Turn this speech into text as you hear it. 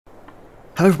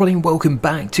Hello everybody and welcome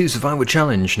back to Survival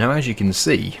Challenge. Now as you can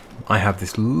see, I have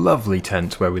this lovely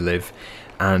tent where we live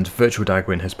and Virtual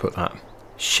Daggerwin has put that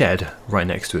shed right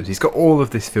next to us. He's got all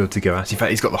of this field to go at, in fact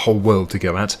he's got the whole world to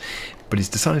go at, but he's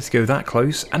decided to go that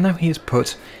close and now he has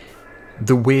put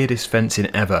the weirdest fencing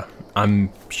ever.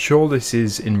 I'm sure this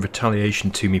is in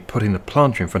retaliation to me putting the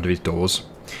planter in front of his doors.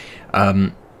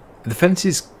 The fence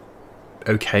is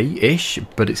okay-ish,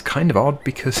 but it's kind of odd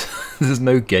because there's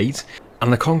no gate.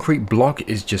 And the concrete block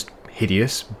is just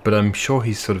hideous, but I'm sure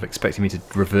he's sort of expecting me to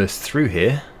reverse through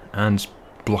here and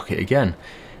block it again.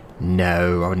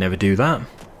 No, I would never do that.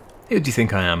 Who do you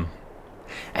think I am?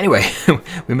 Anyway,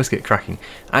 we must get cracking.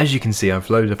 As you can see, I've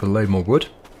loaded up a load more wood.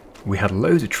 We had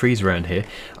loads of trees around here.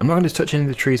 I'm not going to touch any of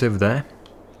the trees over there,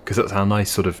 because that's our nice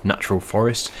sort of natural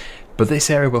forest. But this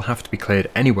area will have to be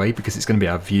cleared anyway, because it's going to be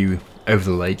our view over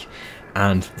the lake.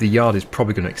 And the yard is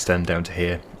probably going to extend down to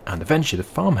here. And eventually the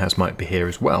farmhouse might be here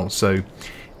as well, so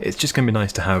it's just going to be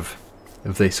nice to have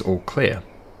this all clear.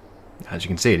 As you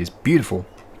can see, it is beautiful.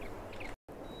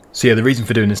 So yeah, the reason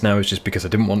for doing this now is just because I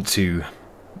didn't want to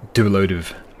do a load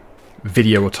of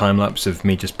video or time-lapse of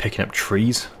me just picking up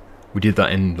trees. We did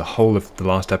that in the whole of the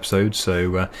last episode,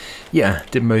 so yeah,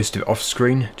 did most of it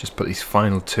off-screen, just put these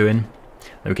final two in.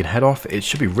 Then we can head off. It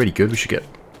should be really good, we should get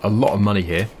a lot of money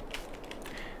here.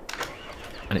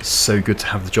 And it's so good to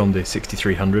have the John Deere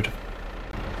 6300.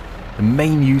 The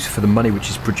main use for the money which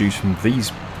is produced from these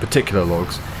particular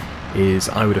logs is,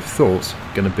 I would have thought,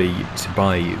 going to be to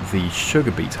buy the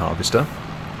sugar beet harvester,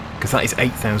 because that is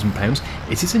 £8,000.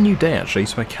 It is a new day actually,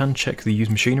 so I can check the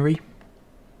used machinery.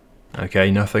 Okay,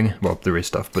 nothing. Well, there is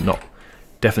stuff, but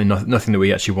definitely nothing that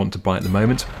we actually want to buy at the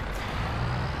moment.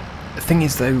 The thing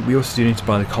is though, we also do need to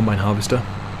buy the combine harvester.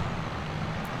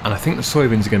 And I think the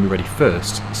soybeans are going to be ready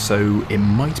first, so it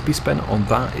might be spent on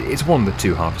that. It's one of the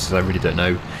two harvesters, I really don't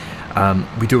know.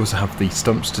 We do also have the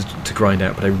stumps to grind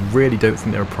out, but I really don't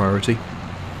think they're a priority.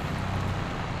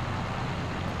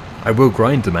 I will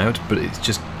grind them out, but it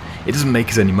doesn't make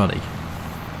us any money.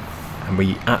 And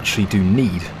we actually do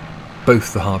need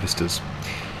both the harvesters.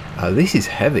 This is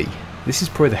heavy. This is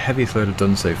probably the heaviest load I've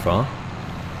done so far.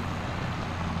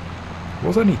 It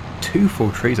was only 2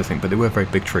 full trees, I think, but they were very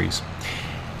big trees.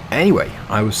 Anyway,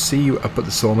 I will see you up at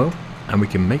the sawmill and we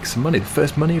can make some money, the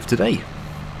first money of today.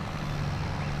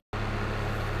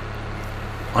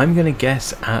 I'm going to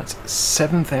guess at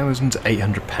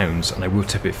 £7,800 and I will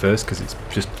tip it first because it's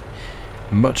just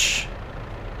much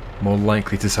more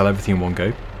likely to sell everything in one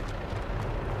go.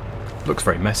 Looks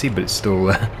very messy, but it's still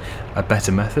a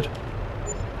better method.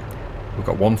 We've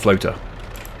got one floater.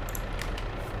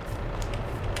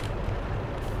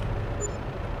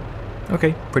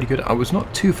 Okay, pretty good. I was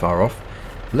not too far off,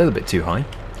 a little bit too high,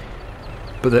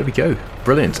 but there we go,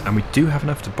 brilliant, and we do have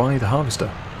enough to buy the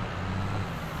harvester.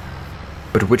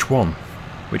 But which one?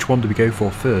 Which one do we go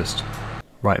for first?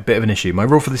 Right, a bit of an issue. My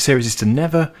rule for this series is to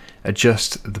never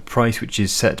adjust the price which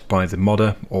is set by the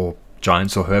modder, or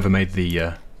Giants, or whoever made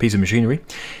the piece of machinery.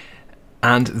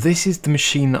 And this is the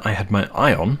machine that I had my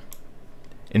eye on.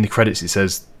 In the credits it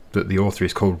says that the author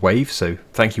is called Wave, so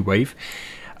thank you Wave.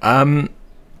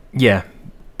 Yeah,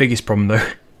 biggest problem though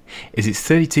is it's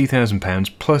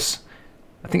 £32,000 plus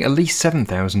I think at least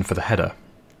 £7,000 for the header,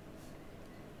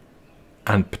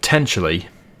 and potentially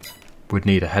would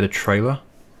need a header trailer.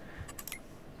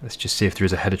 Let's just see if there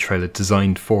is a header trailer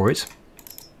designed for it.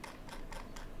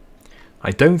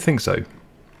 I don't think so.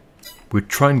 We'd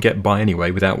try and get by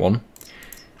anyway without one,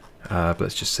 but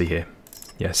let's just see here.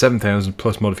 Yeah, 7,000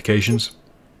 plus modifications,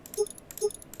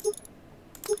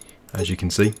 as you can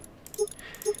see.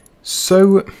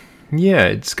 So, yeah,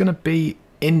 it's going to be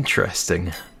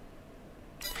interesting.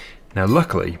 Now,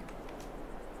 luckily,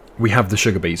 we have the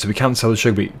sugar beet, so we can sell the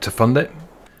sugar beet to fund it.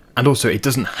 And also, it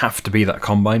doesn't have to be that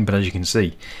combine, but as you can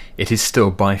see, it is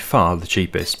still by far the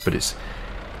cheapest, but it's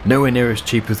nowhere near as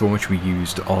cheap as the one which we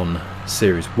used on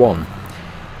Series 1.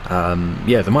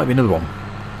 Yeah, there might be another one,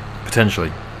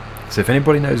 potentially. So if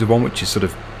anybody knows of one which is sort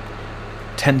of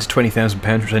 £10,000 to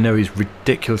 £20,000, which I know is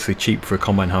ridiculously cheap for a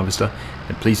combine harvester,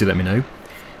 then please do let me know.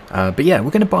 But yeah,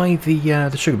 we're going to buy the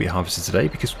sugar beet harvester today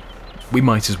because we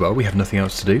might as well. We have nothing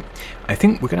else to do. I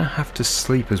think we're going to have to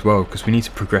sleep as well because we need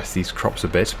to progress these crops a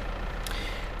bit.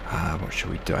 What should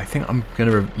we do? I think I'm going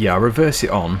to I'll reverse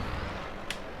it on.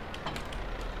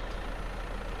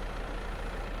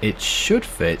 It should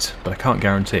fit, but I can't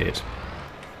guarantee it.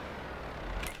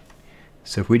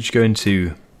 So if we just go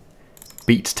into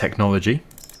Beet technology,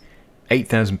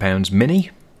 £8,000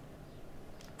 mini,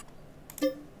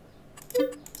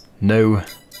 no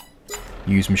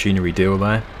used machinery deal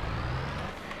there.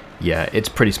 Yeah, it's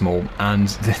pretty small, and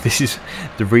this is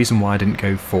the reason why I didn't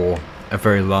go for a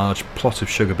very large plot of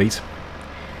sugar beet.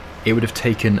 It would have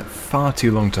taken far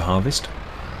too long to harvest.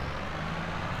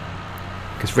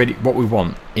 Because really what we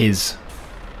want is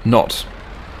not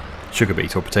sugar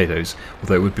beet or potatoes,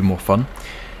 although it would be more fun.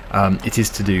 It is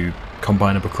to do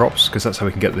combinable crops, because that's how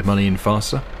we can get the money in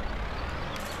faster.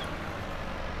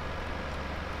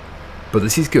 But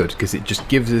this is good, because it just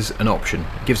gives us an option.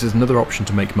 It gives us another option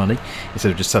to make money,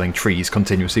 instead of just selling trees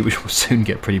continuously, which will soon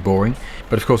get pretty boring.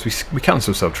 But of course we can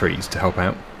still sell trees to help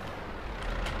out.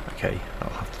 Okay,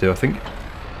 that'll have to do, I think.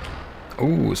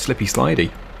 Oh, slippy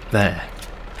slidey. There.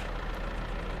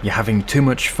 You're having too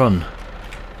much fun,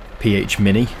 PH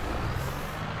Mini.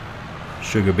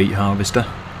 Sugar beet harvester.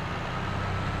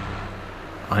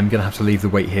 I'm going to have to leave the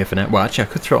weight here for now. Well, actually, I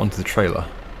could throw it onto the trailer.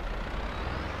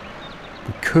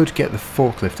 We could get the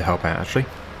forklift to help out, actually.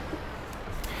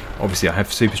 Obviously, I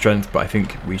have super strength, but I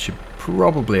think we should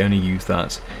probably only use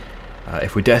that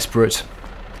if we're desperate,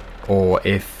 or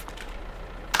if,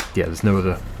 yeah, there's no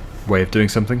other way of doing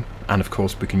something. And of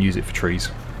course, we can use it for trees.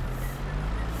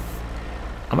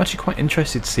 I'm actually quite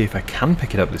interested to see if I can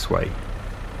pick it up this way.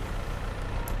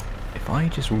 If I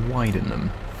just widen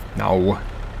them... No.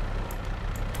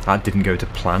 That didn't go to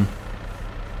plan.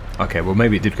 Okay, well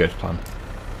maybe it did go to plan.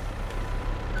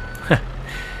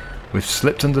 We've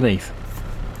slipped underneath.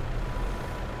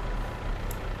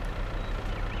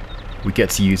 We get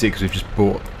to use it because we've just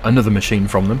bought another machine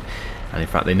from them. And in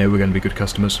fact they know we're going to be good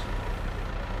customers.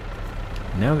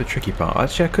 Now the tricky part.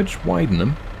 Actually I could just widen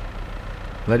them.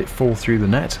 Let it fall through the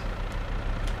net.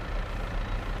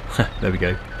 There we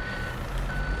go.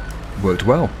 Worked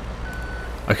well.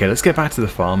 Okay, let's get back to the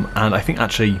farm, and I think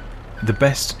actually the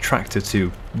best tractor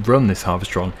to run this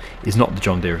harvester on is not the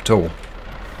John Deere at all.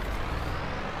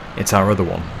 It's our other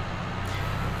one.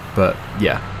 But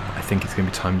yeah, I think it's going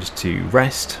to be time just to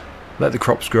rest, let the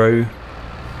crops grow.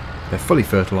 They're fully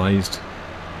fertilised,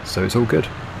 so it's all good.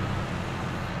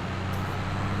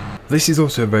 This is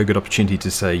also a very good opportunity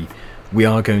to say we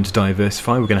are going to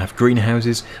diversify. We're going to have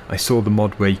greenhouses. I saw the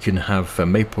mod where you can have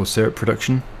maple syrup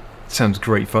production. Sounds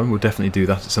great fun. We'll definitely do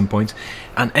that at some point.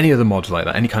 And any other mods like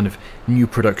that, any kind of new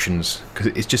productions, because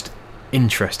it's just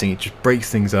interesting. It just breaks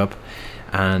things up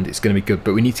and it's going to be good.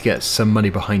 But we need to get some money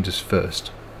behind us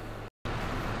first.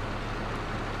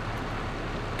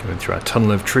 Going through our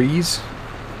tunnel of trees.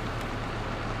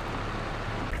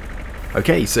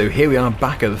 Okay, so here we are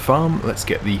back at the farm. Let's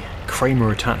get the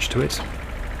Kramer attached to it.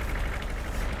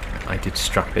 I did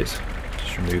strap it.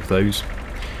 Just remove those.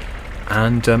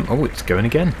 And, oh, it's going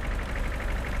again.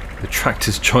 The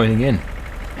tractor's joining in.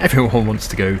 Everyone wants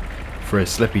to go for a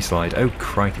slippy slide. Oh,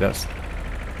 crikey, that's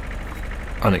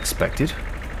unexpected.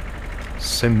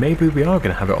 So maybe we are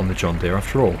going to have it on the John Deere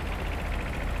after all.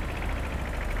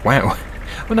 Wow,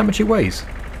 I wonder how much it weighs.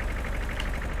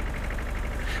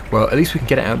 Well, at least we can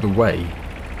get it out of the way.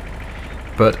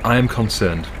 But I am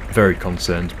concerned, very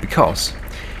concerned, because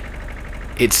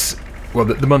it's, well,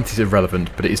 the month is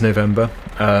irrelevant, but it is November.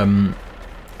 The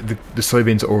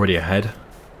soybeans are already ahead,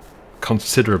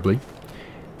 considerably.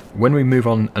 When we move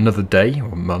on another day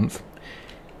or month,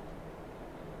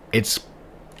 it's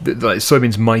like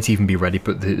soybeans might even be ready,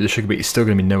 but the sugar beet is still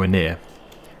going to be nowhere near.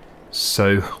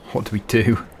 So what do we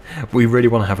do? We really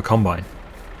want to have a combine.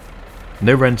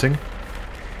 No renting.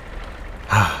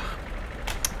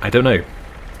 I don't know.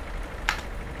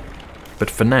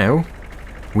 But for now,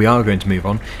 we are going to move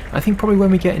on. I think probably when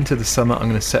we get into the summer, I'm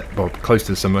going to set, well, close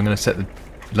to the summer, I'm going to set the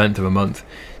length of a month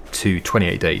to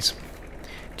 28 days.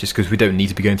 Just because we don't need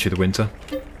to be going through the winter.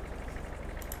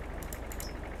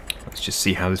 Let's just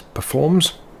see how this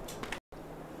performs.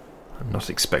 I'm not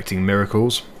expecting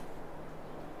miracles.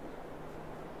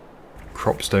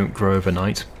 Crops don't grow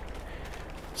overnight.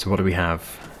 So what do we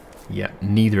have? Yeah,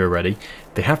 neither are ready.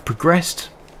 They have progressed.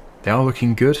 They are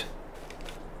looking good.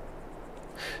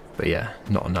 But yeah,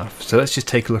 not enough. So let's just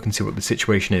take a look and see what the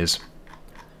situation is.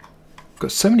 We've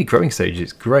got so many growing stages,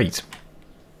 it's great.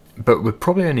 But we're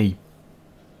probably only,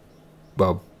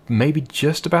 well, maybe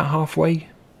just about halfway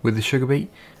with the sugar beet.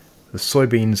 The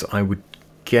soybeans, I would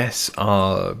guess,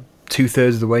 are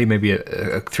 2/3 of the way, maybe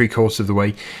a 3/4 of the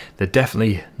way. They're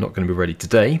definitely not going to be ready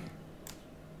today.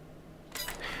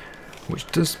 Which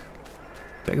does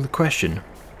beg the question.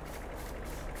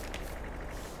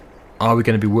 Are we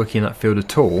going to be working in that field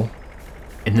at all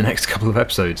in the next couple of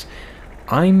episodes?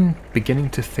 I'm beginning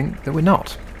to think that we're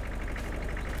not.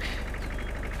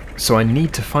 So I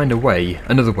need to find a way,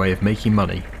 another way of making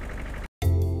money.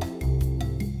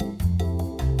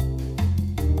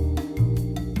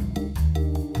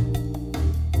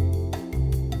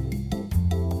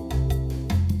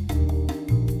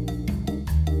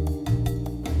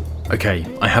 Okay,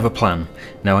 I have a plan.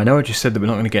 Now I know I just said that we're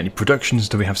not going to get any productions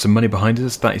until we have some money behind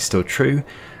us. That is still true.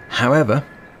 However,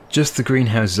 just the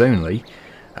greenhouses only,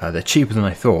 they're cheaper than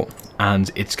I thought,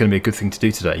 and it's going to be a good thing to do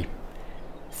today.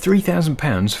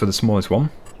 £3,000 for the smallest one.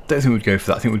 Don't think we'd go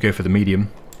for that. I think we'd go for the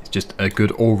medium. It's just a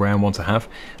good all-round one to have.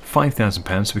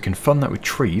 £5,000, so we can fund that with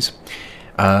trees.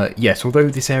 Yes, although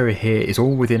this area here is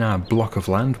all within our block of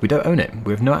land, we don't own it.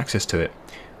 We have no access to it,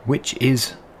 which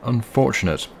is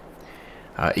unfortunate.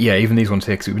 Yeah, even these ones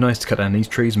here, because it would be nice to cut down these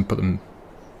trees and put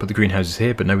the greenhouses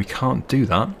here, but no, we can't do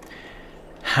that.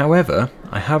 However,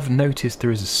 I have noticed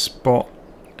there is a spot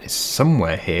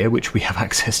somewhere here which we have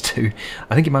access to.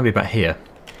 I think it might be about here.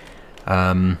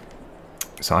 So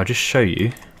I'll just show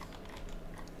you.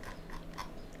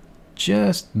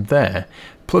 Just there.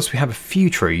 Plus we have a few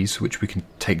trees which we can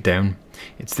take down.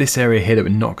 It's this area here that we're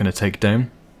not going to take down.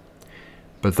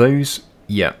 But those,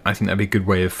 yeah, I think that'd be a good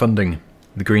way of funding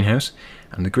the greenhouse.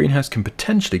 And the greenhouse can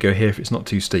potentially go here if it's not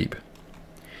too steep.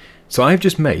 So I've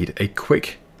just made a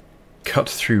quick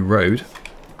cut-through road.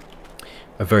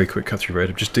 A very quick cut-through road.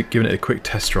 I've just given it a quick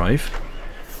test drive.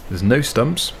 There's no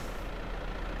stumps.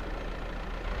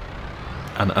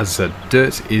 And as I said,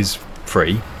 dirt is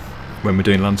free when we're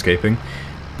doing landscaping.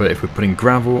 But if we're putting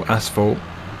gravel, asphalt,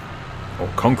 or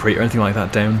concrete or anything like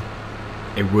that down,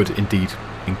 it would indeed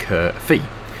incur a fee.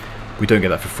 We don't get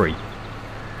that for free.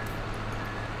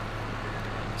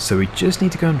 So we just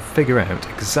need to go and figure out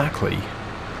exactly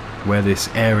where this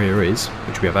area is,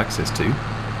 which we have access to.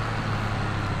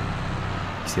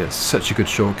 You see, that's such a good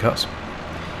shortcut.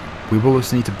 We will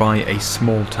also need to buy a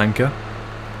small tanker.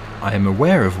 I am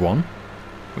aware of one,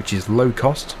 which is low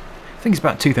cost. I think it's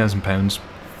about £2,000,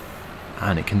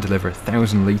 and it can deliver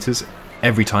 1,000 litres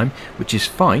every time, which is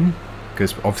fine,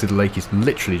 because obviously the lake is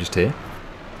literally just here.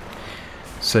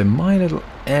 So my little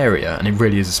area, and it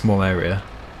really is a small area,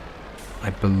 I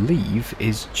believe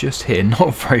is just here,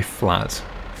 not very flat.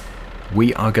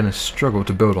 We are going to struggle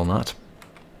to build on that.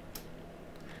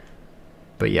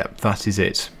 But yeah, that is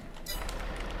it.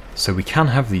 So we can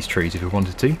have these trees if we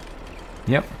wanted to.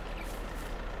 Yep.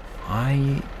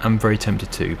 I am very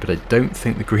tempted to, but I don't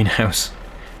think the greenhouse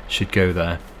should go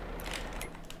there.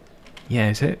 Yeah,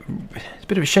 it's a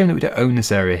bit of a shame that we don't own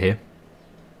this area here.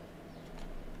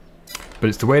 But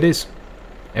it's the way it is.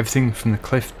 Everything from the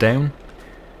cliff down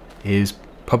is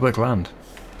public land.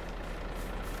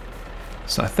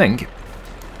 So I think,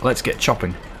 let's get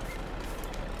chopping.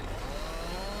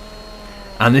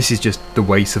 And this is just the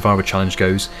way Survivor Challenge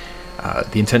goes.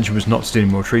 The intention was not to do any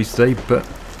more trees today, but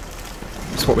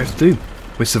it's what we have to do.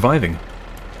 We're surviving.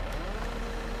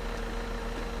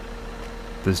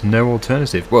 There's no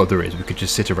alternative. Well, there is. We could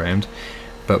just sit around,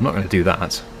 but I'm not going to do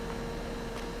that.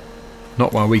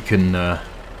 Not while we can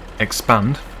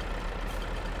expand.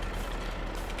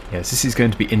 Yes, this is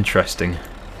going to be interesting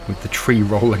with the tree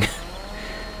rolling.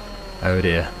 Oh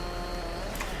dear.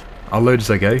 I'll load as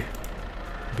I go. It'll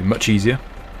be much easier.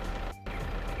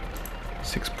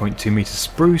 6.2 metres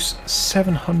spruce,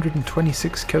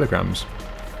 726 kilograms.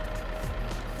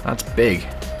 That's big.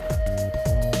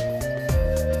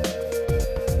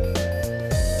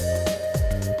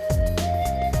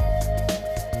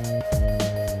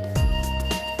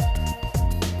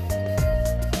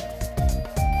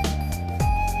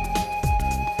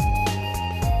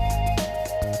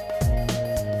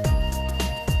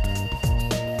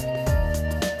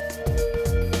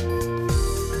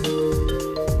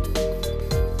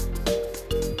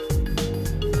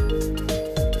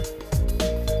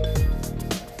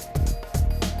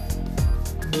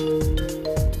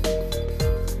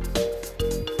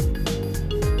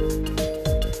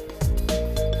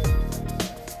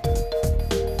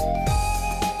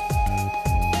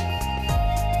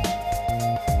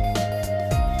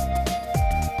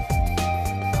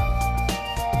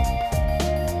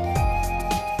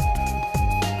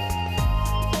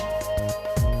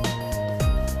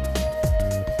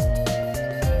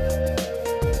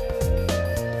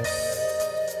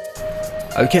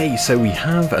 Okay, so we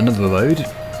have another load,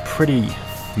 pretty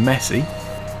messy,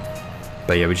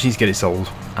 but yeah, we just need to get it sold,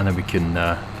 and then we can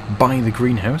buy the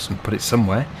greenhouse and put it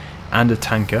somewhere, and a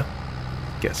tanker,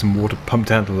 get some water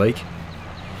pumped out of the lake,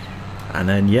 and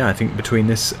then yeah, I think between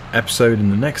this episode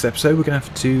and the next episode we're going to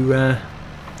have to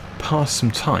pass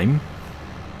some time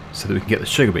so that we can get the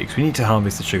sugar beets. We need to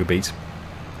harvest the sugar beets,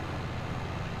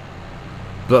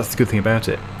 but that's the good thing about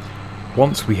it.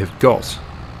 Once we have got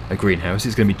a greenhouse,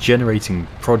 it's going to be generating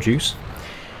produce,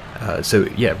 so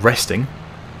yeah, resting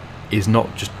is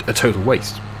not just a total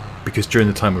waste, because during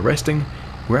the time of resting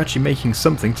we're actually making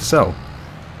something to sell.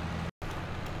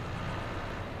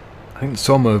 I think the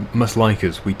sawmill must like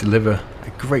us. We deliver a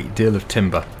great deal of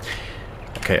timber.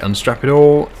 Okay, unstrap it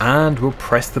all, and we'll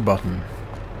press the button.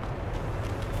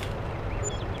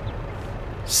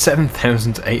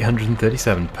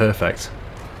 7,837, perfect.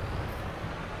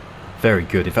 Very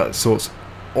good. In fact, that sorts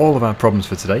all of our problems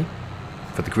for today,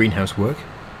 for the greenhouse work.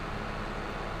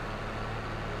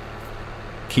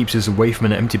 Keeps us away from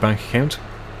an empty bank account.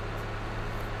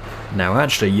 Now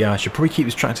actually, yeah, I should probably keep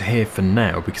this tractor here for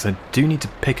now, because I do need to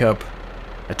pick up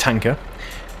a tanker,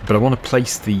 but I want to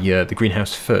place the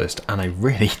greenhouse first, and I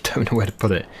really don't know where to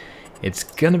put it. It's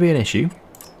going to be an issue,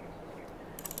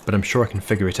 but I'm sure I can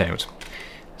figure it out.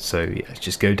 So yeah, let's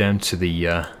just go down to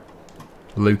the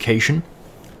location.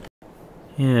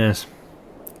 Yes,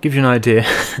 gives you an idea.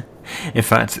 In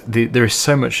fact, there is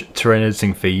so much terrain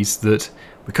editing fees that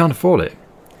we can't afford it.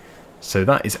 So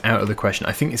that is out of the question.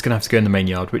 I think it's going to have to go in the main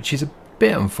yard, which is a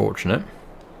bit unfortunate.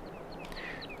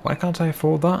 Why can't I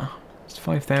afford that? It's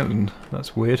 5,000.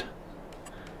 That's weird.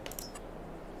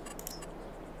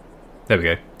 There we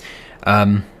go.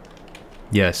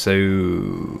 Yeah,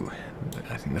 so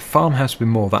I think the farmhouse will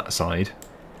be more that side.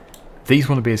 These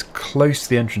want to be as close to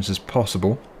the entrance as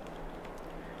possible.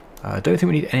 I don't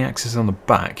think we need any access on the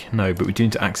back, no, but we do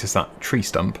need to access that tree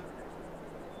stump.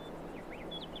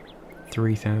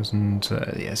 3,000,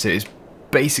 yeah, so it's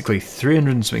basically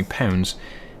 300 and something pounds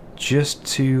just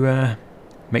to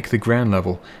make the ground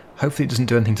level. Hopefully it doesn't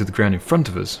do anything to the ground in front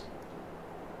of us.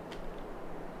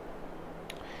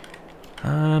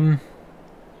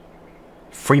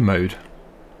 Free mode.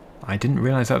 I didn't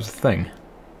realise that was a thing.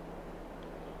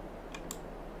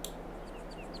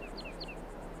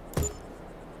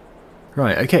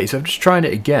 Right, okay, so I've just tried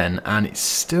it again and it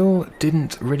still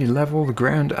didn't really level the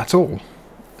ground at all.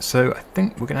 So I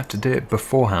think we're going to have to do it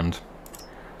beforehand.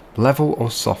 Level or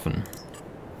soften?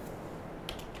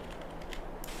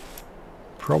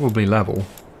 Probably level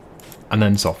and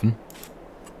then soften.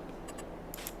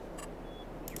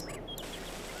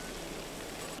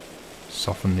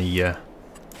 Soften the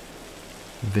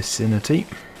vicinity.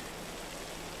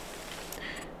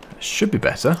 That should be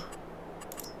better.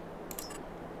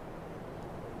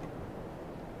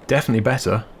 Definitely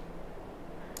better.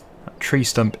 That tree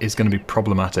stump is going to be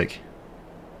problematic.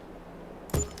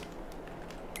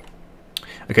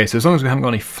 Okay, so as long as we haven't got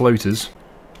any floaters,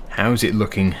 how's it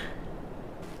looking?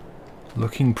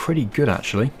 Looking pretty good,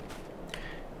 actually.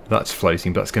 That's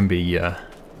floating, but that's going to be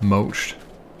mulched.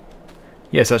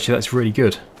 Yes, actually, that's really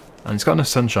good. And it's got enough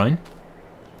sunshine.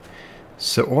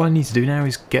 So all I need to do now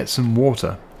is get some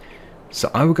water.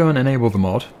 So I will go and enable the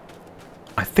mod.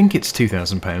 I think it's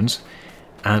 £2,000.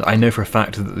 And I know for a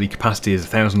fact that the capacity is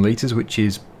 1,000 litres, which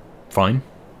is fine.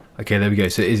 Okay, there we go.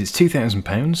 So it's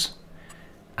 £2,000.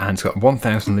 And it's got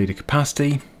 1,000 litre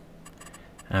capacity.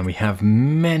 And we have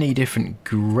many different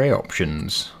grey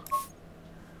options.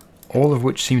 All of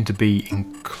which seem to be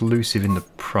inclusive in the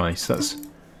price. That's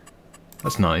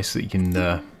nice that you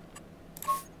can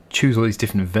choose all these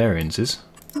different variances.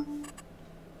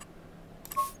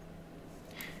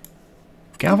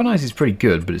 Galvanized is pretty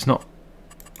good, but it's not.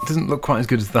 It doesn't look quite as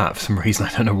good as that for some reason. I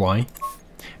don't know why.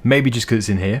 Maybe just because it's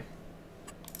in here,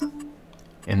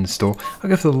 in the store. I'll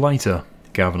go for the lighter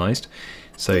galvanized.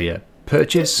 So yeah,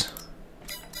 purchase.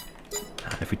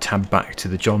 And if we tab back to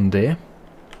the John Deere,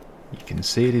 you can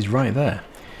see it is right there.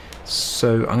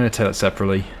 So I'm going to take that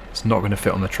separately. It's not going to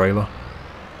fit on the trailer.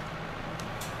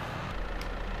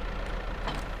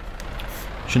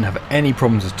 Shouldn't have any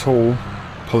problems at all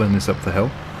pulling this up the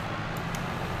hill.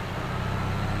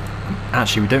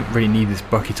 Actually, we don't really need this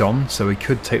bucket on, so we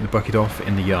could take the bucket off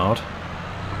in the yard.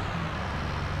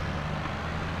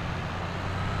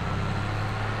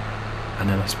 And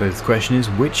then I suppose the question is,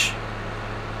 which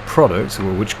product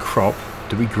or which crop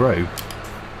do we grow?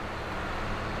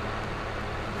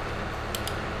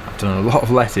 I've done a lot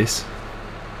of lettuce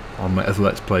on my other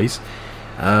Let's Plays.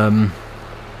 And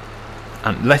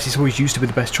lettuce always used to be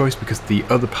the best choice because the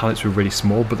other pallets were really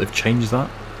small, but they've changed that.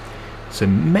 So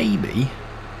maybe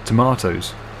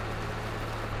tomatoes.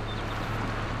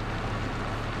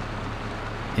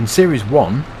 In Series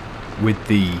 1, with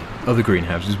the other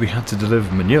greenhouses, we had to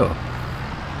deliver manure,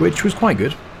 which was quite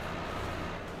good.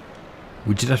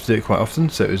 We did have to do it quite often,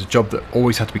 so it was a job that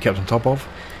always had to be kept on top of.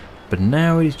 But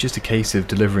now it's just a case of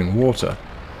delivering water.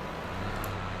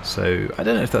 So I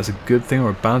don't know if that's a good thing or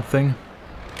a bad thing.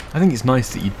 I think it's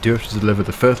nice that you do have to deliver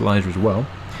the fertilizer as well.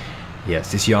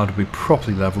 Yes, this yard will be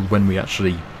properly levelled when we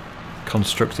actually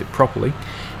construct it properly.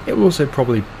 It will also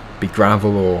probably be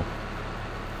gravel or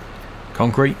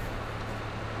concrete.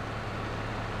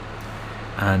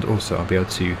 And also I'll be able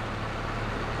to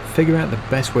figure out the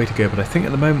best way to go, but I think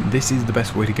at the moment this is the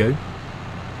best way to go.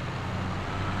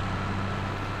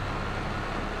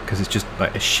 because it's just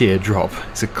like a sheer drop.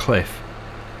 It's a cliff.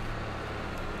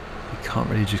 You can't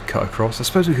really just cut across. I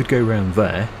suppose we could go around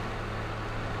there,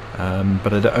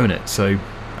 but I don't own it, so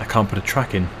I can't put a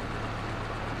track in.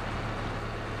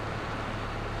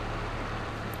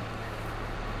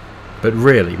 But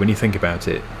really, when you think about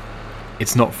it,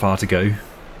 it's not far to go.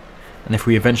 And if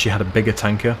we eventually had a bigger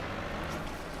tanker,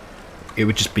 it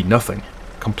would just be nothing.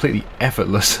 Completely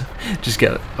effortless. Just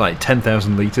get like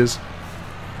 10,000 litres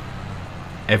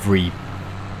every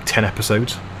 10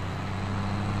 episodes.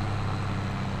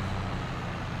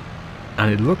 And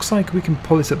it looks like we can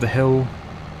pull it up the hill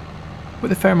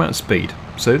with a fair amount of speed.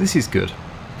 So this is good.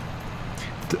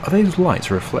 Are those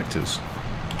lights or reflectors?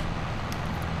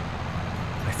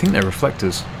 I think they're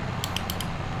reflectors.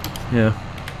 Yeah.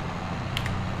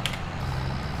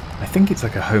 I think it's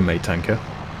like a homemade tanker.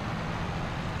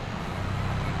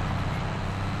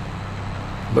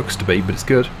 Looks to be, but it's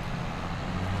good.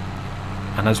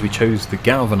 And as we chose the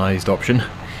galvanised option,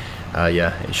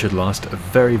 yeah, it should last a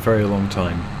very, very long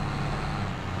time.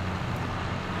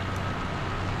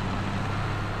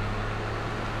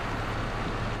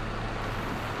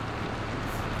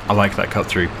 I like that cut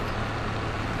through.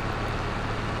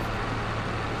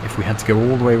 If we had to go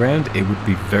all the way around, it would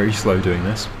be very slow doing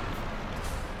this.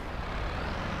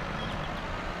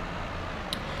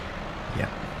 Yeah.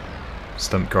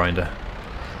 Stump grinder.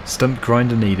 Stump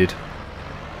grinder needed.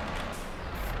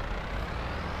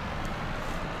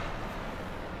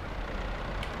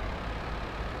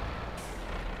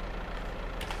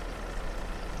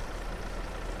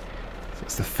 So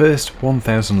it's the first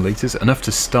 1,000 litres, enough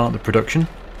to start the production.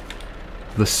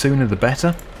 The sooner the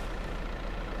better.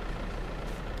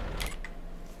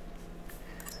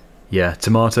 Yeah,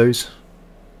 tomatoes.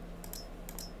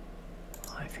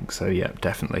 I think so, yeah,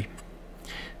 definitely.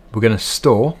 We're going to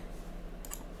store.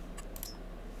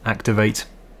 Activate.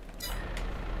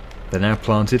 They're now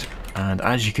planted, and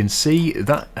as you can see,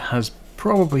 that has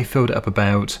probably filled it up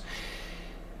about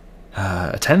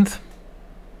a tenth,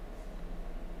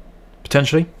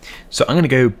 potentially. So I'm going to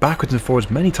go backwards and forwards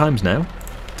many times now,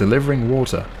 delivering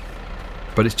water.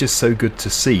 But it's just so good to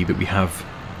see that we have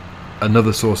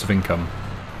another source of income.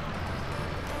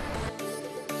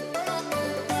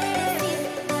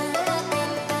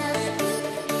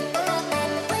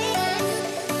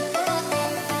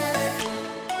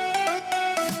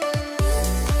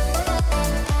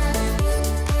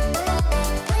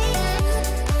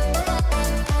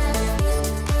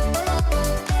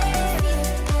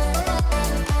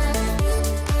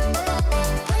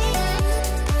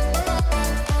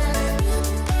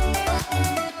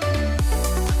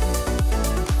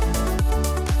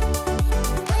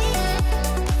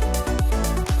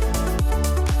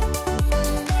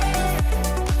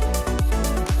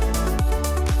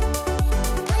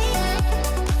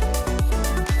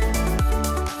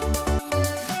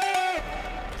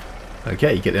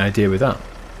 Okay, you get the idea with that.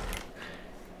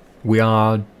 We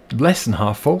are less than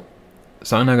half full,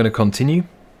 so I'm now going to continue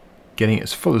getting it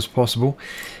as full as possible,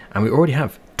 and we already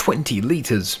have 20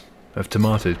 litres of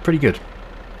tomatoes. Pretty good.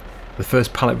 The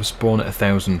first pallet was spawned at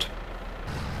 1,000.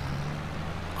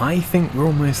 I think we're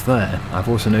almost there. I've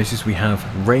also noticed we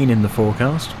have rain in the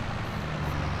forecast.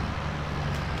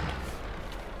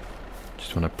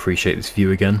 Just want to appreciate this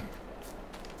view again.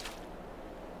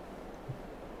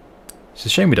 It's a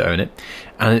shame we don't own it,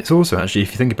 and it's also actually,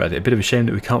 if you think about it, a bit of a shame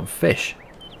that we can't fish,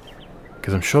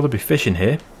 because I'm sure there'll be fish in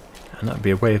here, and that'd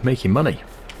be a way of making money.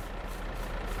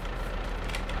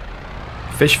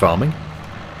 Fish farming?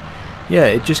 Yeah,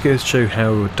 it just goes to show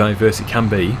how diverse it can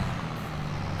be.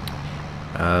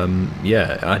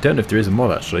 Yeah, I don't know if there is a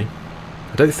mod actually.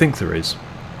 I don't think there is,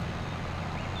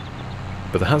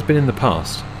 but there has been in the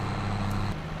past.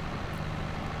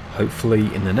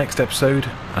 Hopefully in the next episode,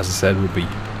 as I said, we'll be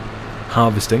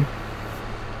harvesting.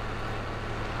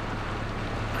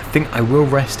 I think I will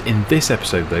rest in this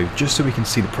episode though, just so we can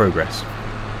see the progress.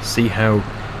 See how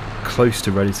close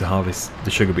to ready to harvest the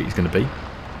sugar beet is going to be.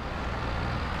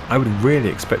 I would really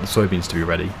expect the soybeans to be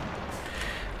ready.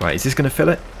 Right, is this going to fill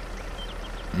it?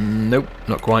 Nope,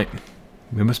 not quite.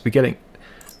 We must be getting...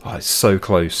 Oh, it's so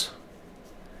close.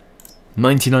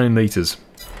 99 litres.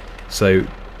 So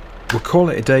we'll call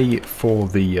it a day for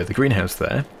the greenhouse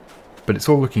there. But it's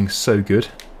all looking so good.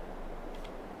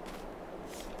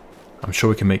 I'm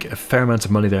sure we can make a fair amount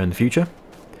of money there in the future.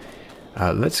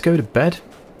 Let's go to bed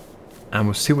and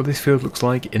we'll see what this field looks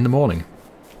like in the morning.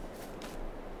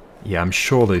 Yeah, I'm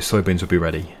sure those soybeans will be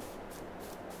ready.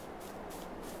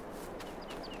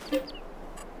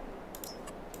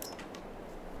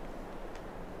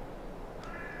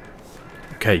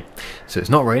 Okay, so it's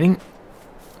not raining.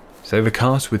 It's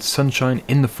overcast with sunshine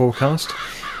in the forecast.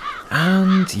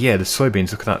 And yeah, the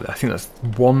soybeans, look at that. I think that's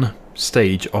one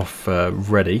stage off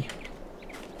ready.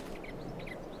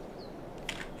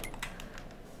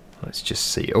 Let's just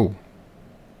see. Oh.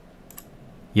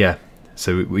 Yeah.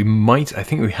 So we might, I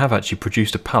think we have actually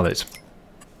produced a pallet.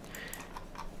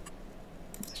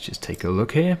 Let's just take a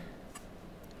look here.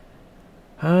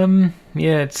 Yeah,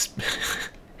 it's...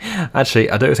 Actually,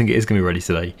 I don't think it is going to be ready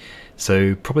today.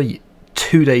 So probably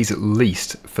 2 days at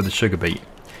least for the sugar beet.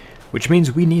 Which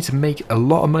means we need to make a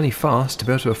lot of money fast to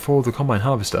be able to afford the combine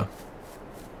harvester.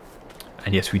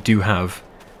 And yes, we do have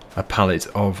a pallet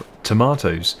of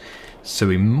tomatoes. So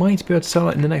we might be able to sell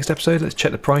it in the next episode. Let's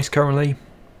check the price currently.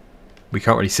 We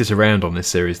can't really sit around on this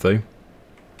series though.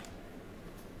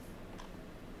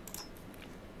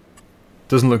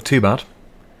 Doesn't look too bad.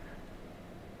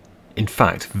 In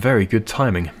fact, very good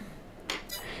timing.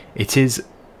 It is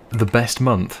the best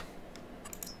month.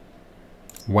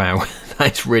 Wow,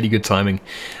 that's really good timing.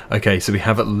 Okay, so we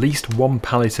have at least one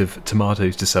pallet of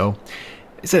tomatoes to sell.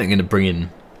 It's only going to bring in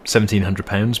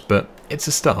 £1,700, but it's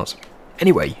a start.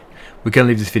 Anyway, we're going to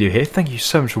leave this video here. Thank you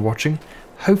so much for watching.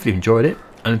 Hopefully you enjoyed it.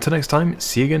 And until next time,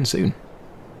 see you again soon.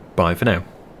 Bye for now.